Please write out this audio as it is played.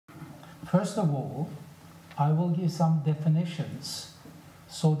First of all, I will give some definitions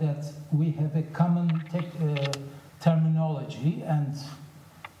so that we have a common terminology and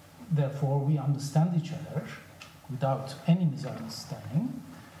therefore we understand each other without any misunderstanding.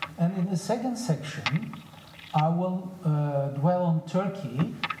 And in the second section, I will dwell on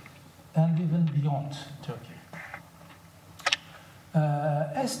Turkey and even beyond Turkey.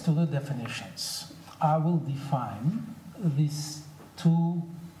 As to the definitions, I will define these two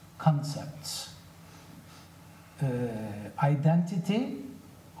concepts. Identity,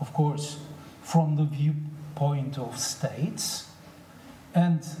 of course, from the viewpoint of states,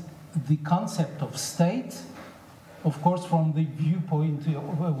 and the concept of state, of course, from the viewpoint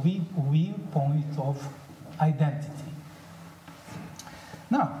of identity.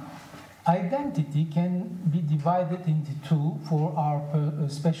 Now, identity can be divided into two for our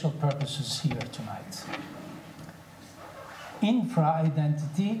special purposes here tonight.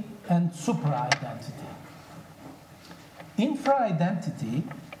 Infra-identity and supra-identity. Infra-identity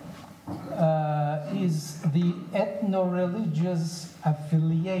is the ethno-religious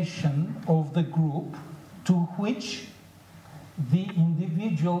affiliation of the group to which the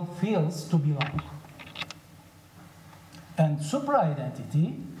individual feels to belong. And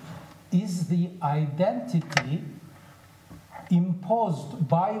supra-identity is the identity imposed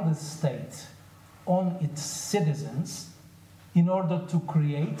by the state on its citizens in order to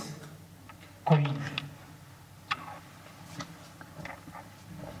create cohesion.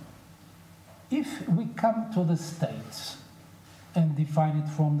 If we come to the state and define it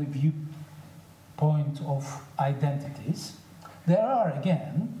from the viewpoint of identities, there are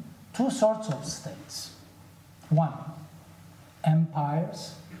again two sorts of states. One,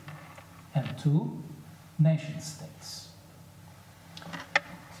 empires, and two, nation states.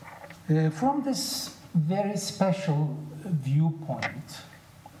 From this very special viewpoint,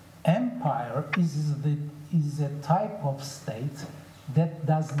 empire is a type of state that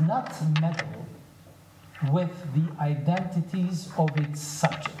does not meddle with the identities of its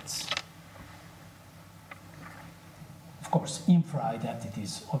subjects. Of course,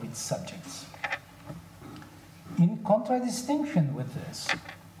 infra-identities of its subjects. In contradistinction with this,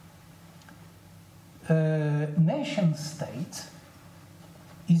 nation state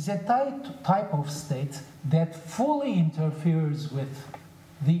is a type of state that fully interferes with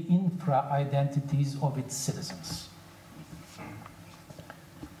the infra-identities of its citizens.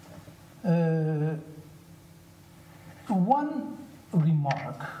 One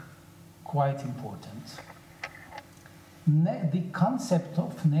remark, quite important, the concept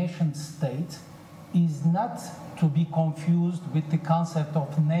of nation state is not to be confused with the concept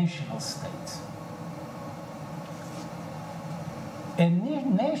of national state. A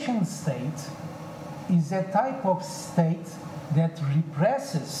nation state is a type of state that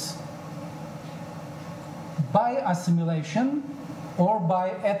represses by assimilation or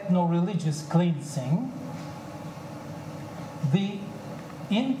by ethno-religious cleansing the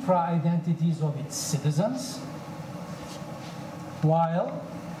infra-identities of its citizens, while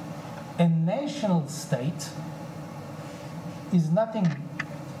a national state is nothing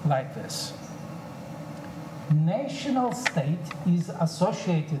like this. National state is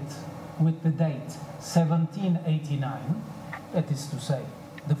associated with the date 1789, that is to say,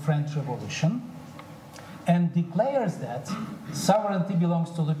 the French Revolution, and declares that sovereignty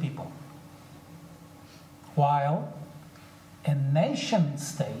belongs to the people, while a nation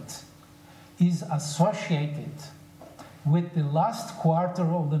state is associated with the last quarter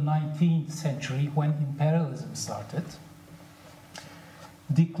of the 19th century, when imperialism started,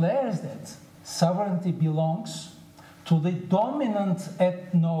 declares that sovereignty belongs to the dominant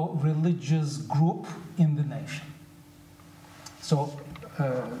ethno-religious group in the nation. So,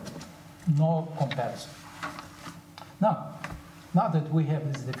 no comparison. Now that we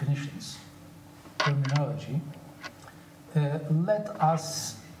have these definitions, terminology, let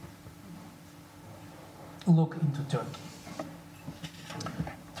us look into Turkey.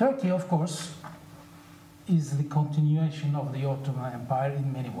 Turkey, of course, is the continuation of the Ottoman Empire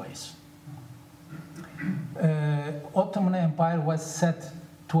in many ways. Ottoman Empire was said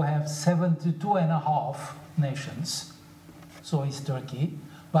to have 72.5 nations, so is Turkey,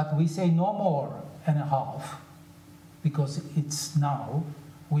 but we say no more and a half, because it's now,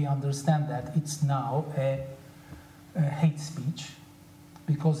 we understand that it's now a hate speech,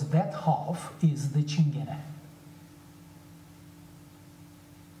 because that half is the Çingene.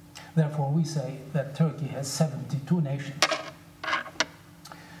 Therefore, we say that Turkey has 72 nations.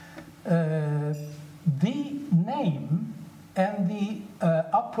 The name and the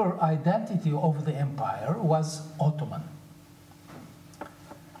upper identity of the empire was Ottoman.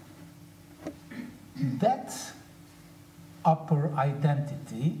 that upper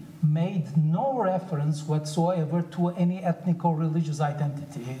identity made no reference whatsoever to any ethnic or religious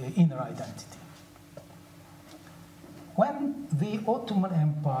identity, inner identity. When the Ottoman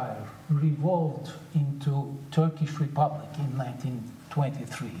Empire revolved into Turkish Republic in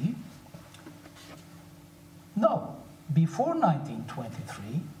 1923, no, before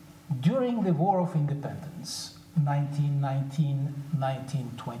 1923, during the War of Independence,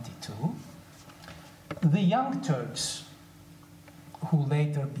 1919-1922, the Young Turks, who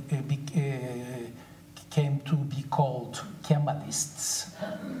later came to be called Kemalists,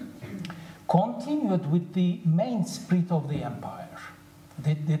 continued with the main spirit of the empire.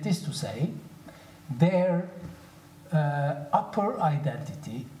 That is to say, their upper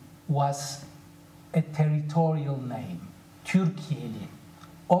identity was a territorial name, Türkieli,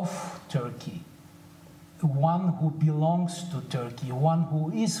 of Turkey, one who belongs to Turkey, one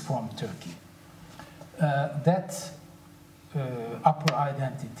who is from Turkey. That upper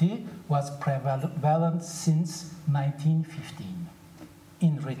identity was prevalent since 1915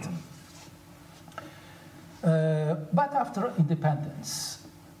 in written. But after independence,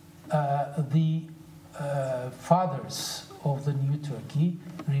 the fathers of the new Turkey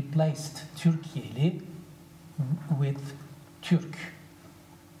replaced Türkieli with Türk,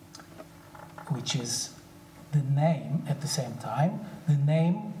 which is the name, at the same time, the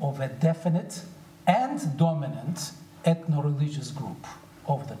name of a definite and dominant ethno-religious group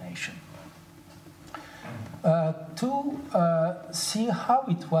of the nation. To see how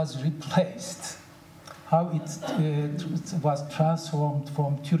it was replaced, how it was transformed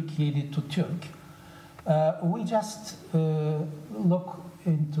from Türkieli to Türk, we just look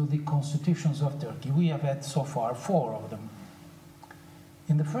into the constitutions of Turkey. We have had so far 4 of them.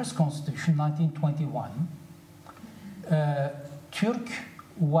 In the first constitution, 1921, Türk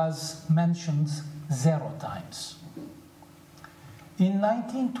was mentioned 0 times. In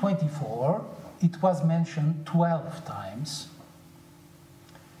 1924, it was mentioned 12 times.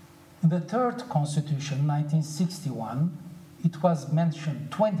 In the third constitution, 1961, it was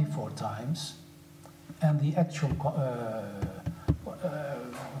mentioned 24 times. And the actual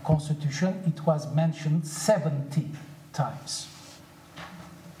constitution, it was mentioned 70 times.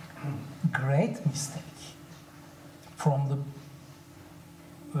 Great mistake from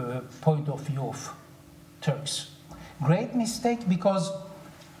the point of view of Turks. Great mistake because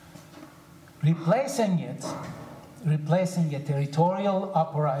replacing a territorial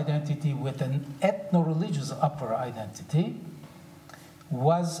upper identity with an ethno-religious upper identity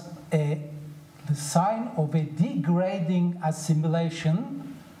was the sign of a degrading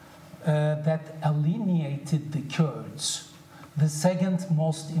assimilation that alienated the Kurds, the second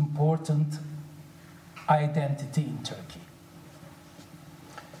most important identity in Turkey.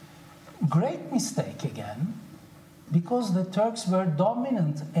 Great mistake again, because the Turks were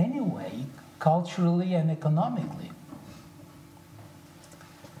dominant anyway, culturally and economically.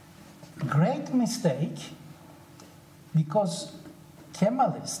 Great mistake because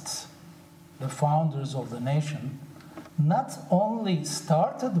Kemalists, the founders of the nation, not only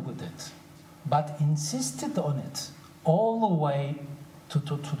started with it, but insisted on it all the way to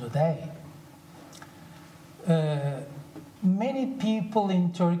today. Many people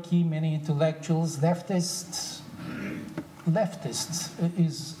in Turkey, many intellectuals, leftists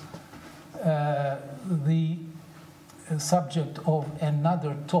is the subject of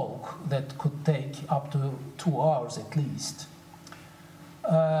another talk that could take up to 2 hours at least.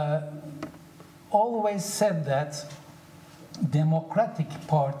 Always said that Democratic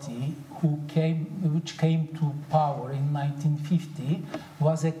Party which came to power in 1950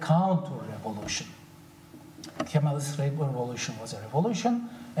 was a counter-revolution. Kemalist revolution was a revolution,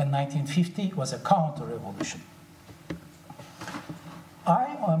 and 1950 was a counter-revolution.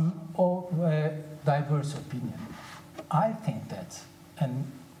 I am of a diverse opinion. I think that, and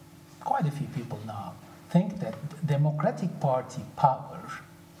quite a few people now, think that Democratic Party power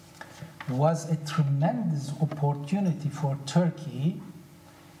was a tremendous opportunity for Turkey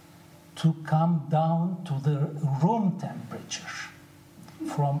to come down to the room temperature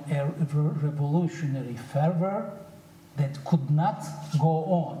from a revolutionary fervor that could not go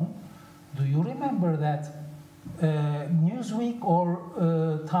on. Do you remember that Newsweek or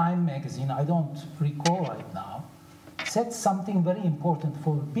Time magazine, I don't recall right now, said something very important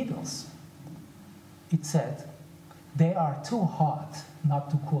for Beatles. It said, they are too hot not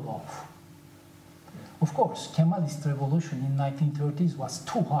to cool off. Of course, Kemalist revolution in 1930s was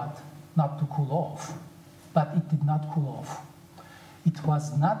too hot not to cool off, but it did not cool off. It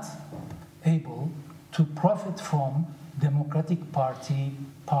was not able to profit from Democratic Party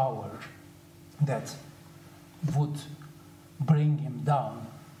power that would bring him down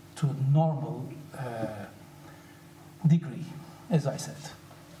to normal degree, as I said.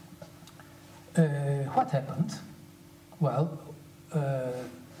 What happened? Well,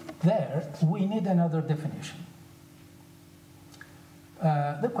 there we need another definition.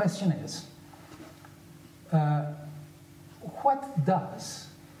 The question is, what does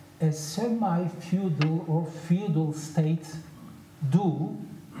a semi-feudal or feudal state do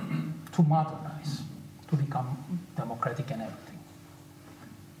to modernize, to become democratic and everything?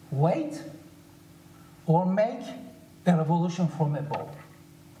 Wait or make a revolution from above?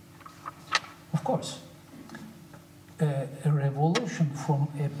 Of course, a revolution from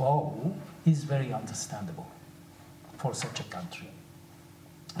above is very understandable for such a country.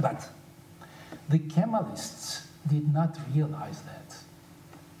 But the Kemalists did not realize that,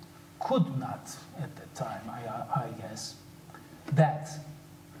 could not at the time, I guess, that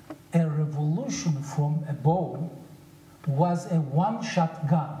a revolution from above was a one-shot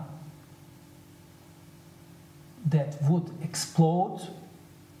gun that would explode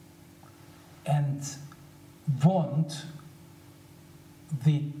and wound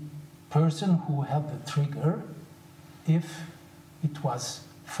the person who held the trigger if it was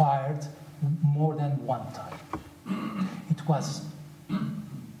fired more than one time. It was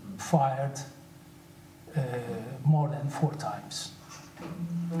fired more than 4 times.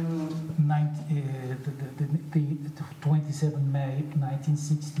 27 May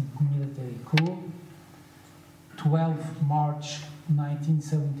 1960 military coup, 12 March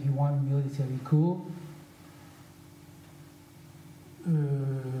 1971 military coup,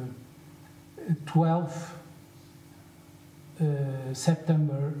 12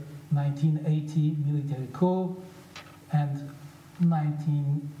 September 1980 military coup, and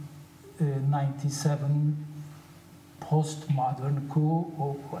 1997 postmodern coup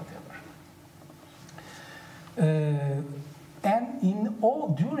or whatever. And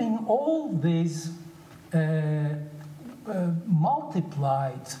during all these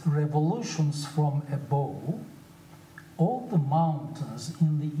multiplied revolutions from above, all the mountains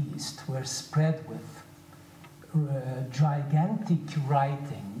in the east were spread with gigantic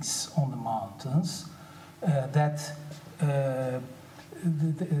writings on the mountains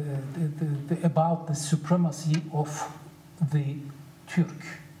about the supremacy of the Turk.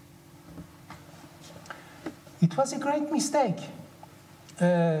 It was a great mistake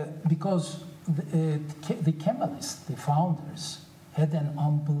because the Kemalists, the founders, had an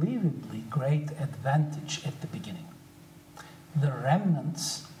unbelievably great advantage at the beginning. The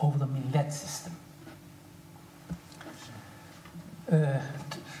remnants of the millet system.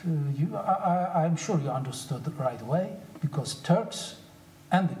 I'm sure you understood right away, because Turks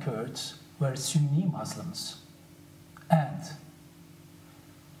and the Kurds were Sunni Muslims, and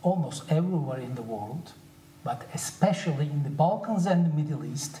almost everywhere in the world, but especially in the Balkans and the Middle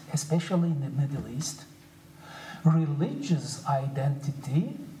East, especially in the Middle East, religious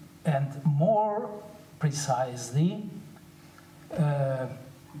identity, and more precisely,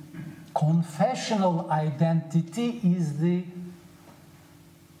 confessional identity is the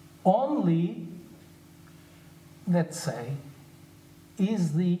only, let's say,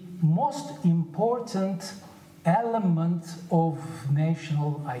 is the most important element of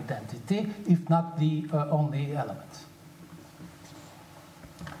national identity, if not the only element.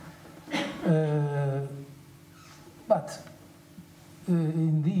 But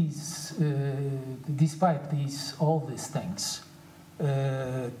in these, despite all these things,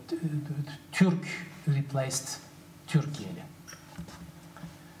 Turk replaced Turkey.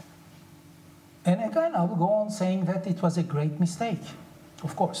 And again, I will go on saying that it was a great mistake.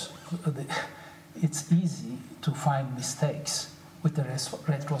 Of course, it's easy to find mistakes with a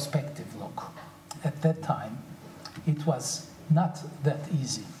retrospective look. At that time, it was not that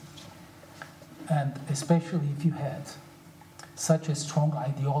easy. And especially if you had such a strong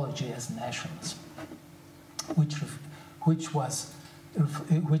ideology as nationalism, which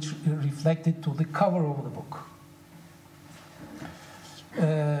reflected to the cover of the book.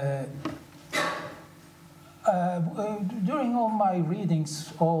 During all my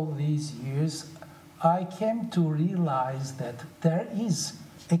readings all these years, I came to realize that there is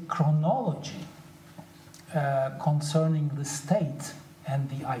a chronology concerning the state and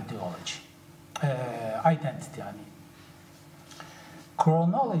the ideology, identity, I mean.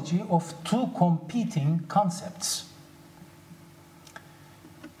 Chronology of 2 competing concepts.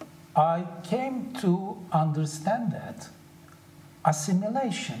 I came to understand that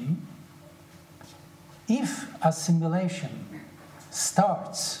assimilation, if assimilation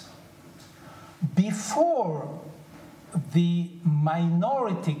starts before the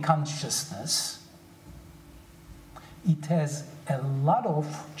minority consciousness, it has a lot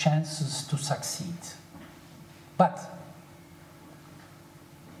of chances to succeed. But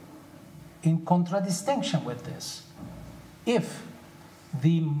in contradistinction with this, if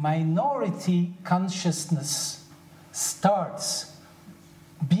the minority consciousness starts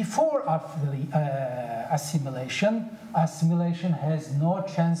before assimilation, assimilation has no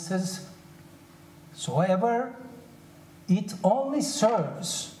chances whatsoever. It only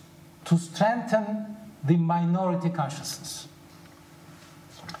serves to strengthen the minority consciousness.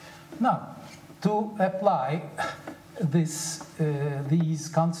 Now, to apply these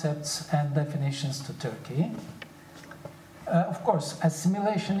concepts and definitions to Turkey, of course,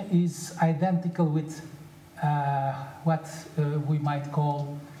 assimilation is identical with what we might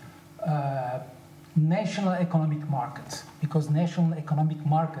call national economic market, because national economic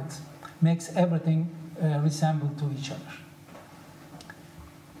market makes everything resemble to each other.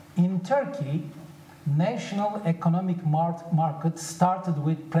 In Turkey, national economic market started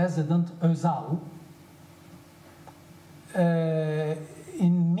with President Özal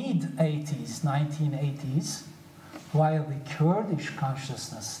in mid-80s, 1980s, while the Kurdish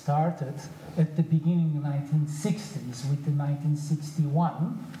consciousness started at the beginning of the 1960s with the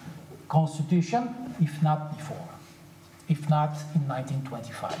 1961 constitution, if not before, if not in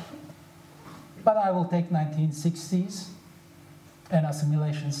 1925. But I will take 1960s and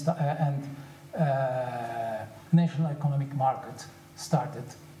assimilation and national economic market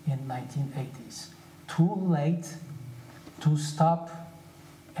started in 1980s. Too late to stop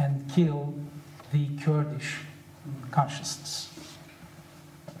and kill the Kurdish consciousness.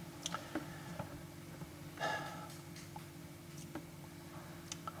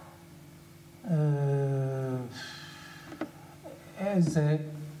 As a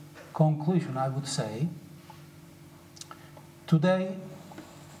conclusion, I would say, today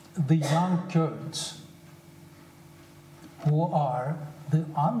the young Kurds, who are the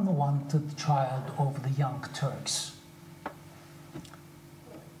unwanted child of the young Turks,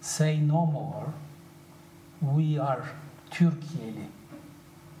 say no more, we are Türkieli.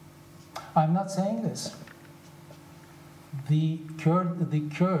 I'm not saying this. The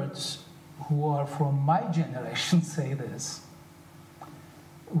Kurds who are from my generation say this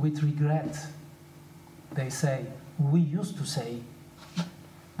with regret. They say, we used to say,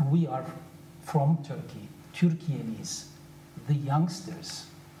 we are from Turkey, Türkielis. The youngsters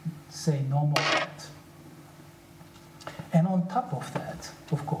say no more that. And on top of that,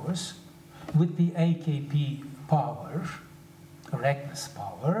 of course, with the AKP power, reckless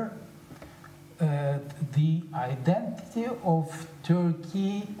power, the identity of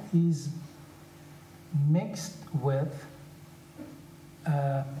Turkey is mixed with,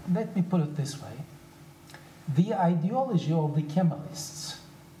 let me put it this way, the ideology of the Kemalists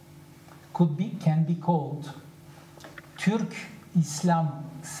can be called Türk-İslam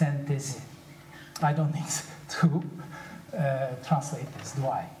sentezi. I don't need to translate this, do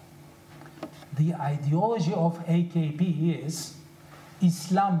I? The ideology of AKP is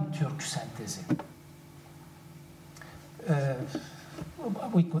Islam-Türk sentezi.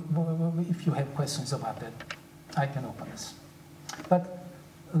 If you have questions about that, I can open this. But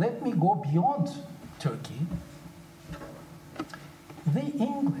let me go beyond Turkey. The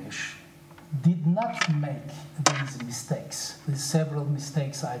English did not make these mistakes, these several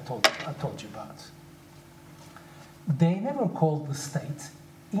mistakes I told you about. They never called the state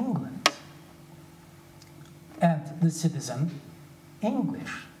England and the citizen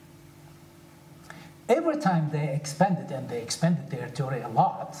English. Every time they expanded, and they expanded their territory a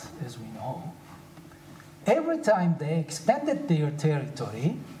lot, as we know, every time they expanded their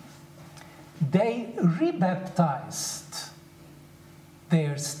territory, they rebaptized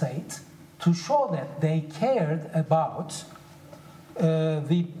their state to show that they cared about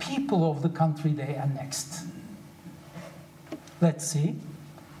the people of the country they annexed. Let's see.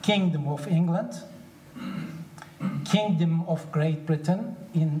 Kingdom of England, Kingdom of Great Britain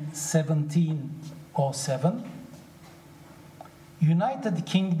in 1707, United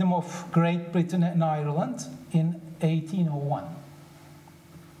Kingdom of Great Britain and Ireland in 1801.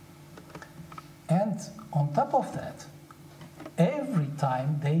 And on top of that, every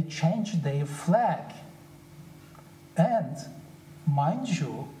time they changed their flag. And mind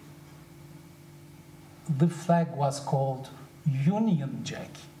you, the flag was called Union Jack.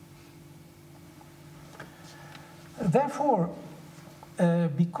 Therefore,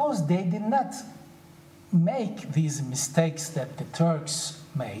 because they did not make these mistakes that the Turks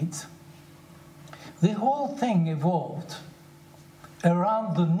made, the whole thing evolved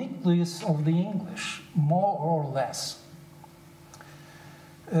around the nucleus of the English, more or less.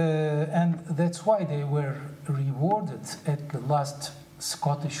 And that's why they were rewarded at the last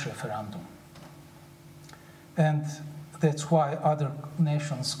Scottish referendum. And that's why other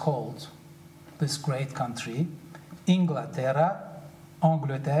nations called this great country Inglaterra,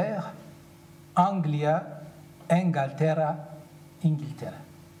 Angleterre, Anglia, Engalterra, Inghilterra.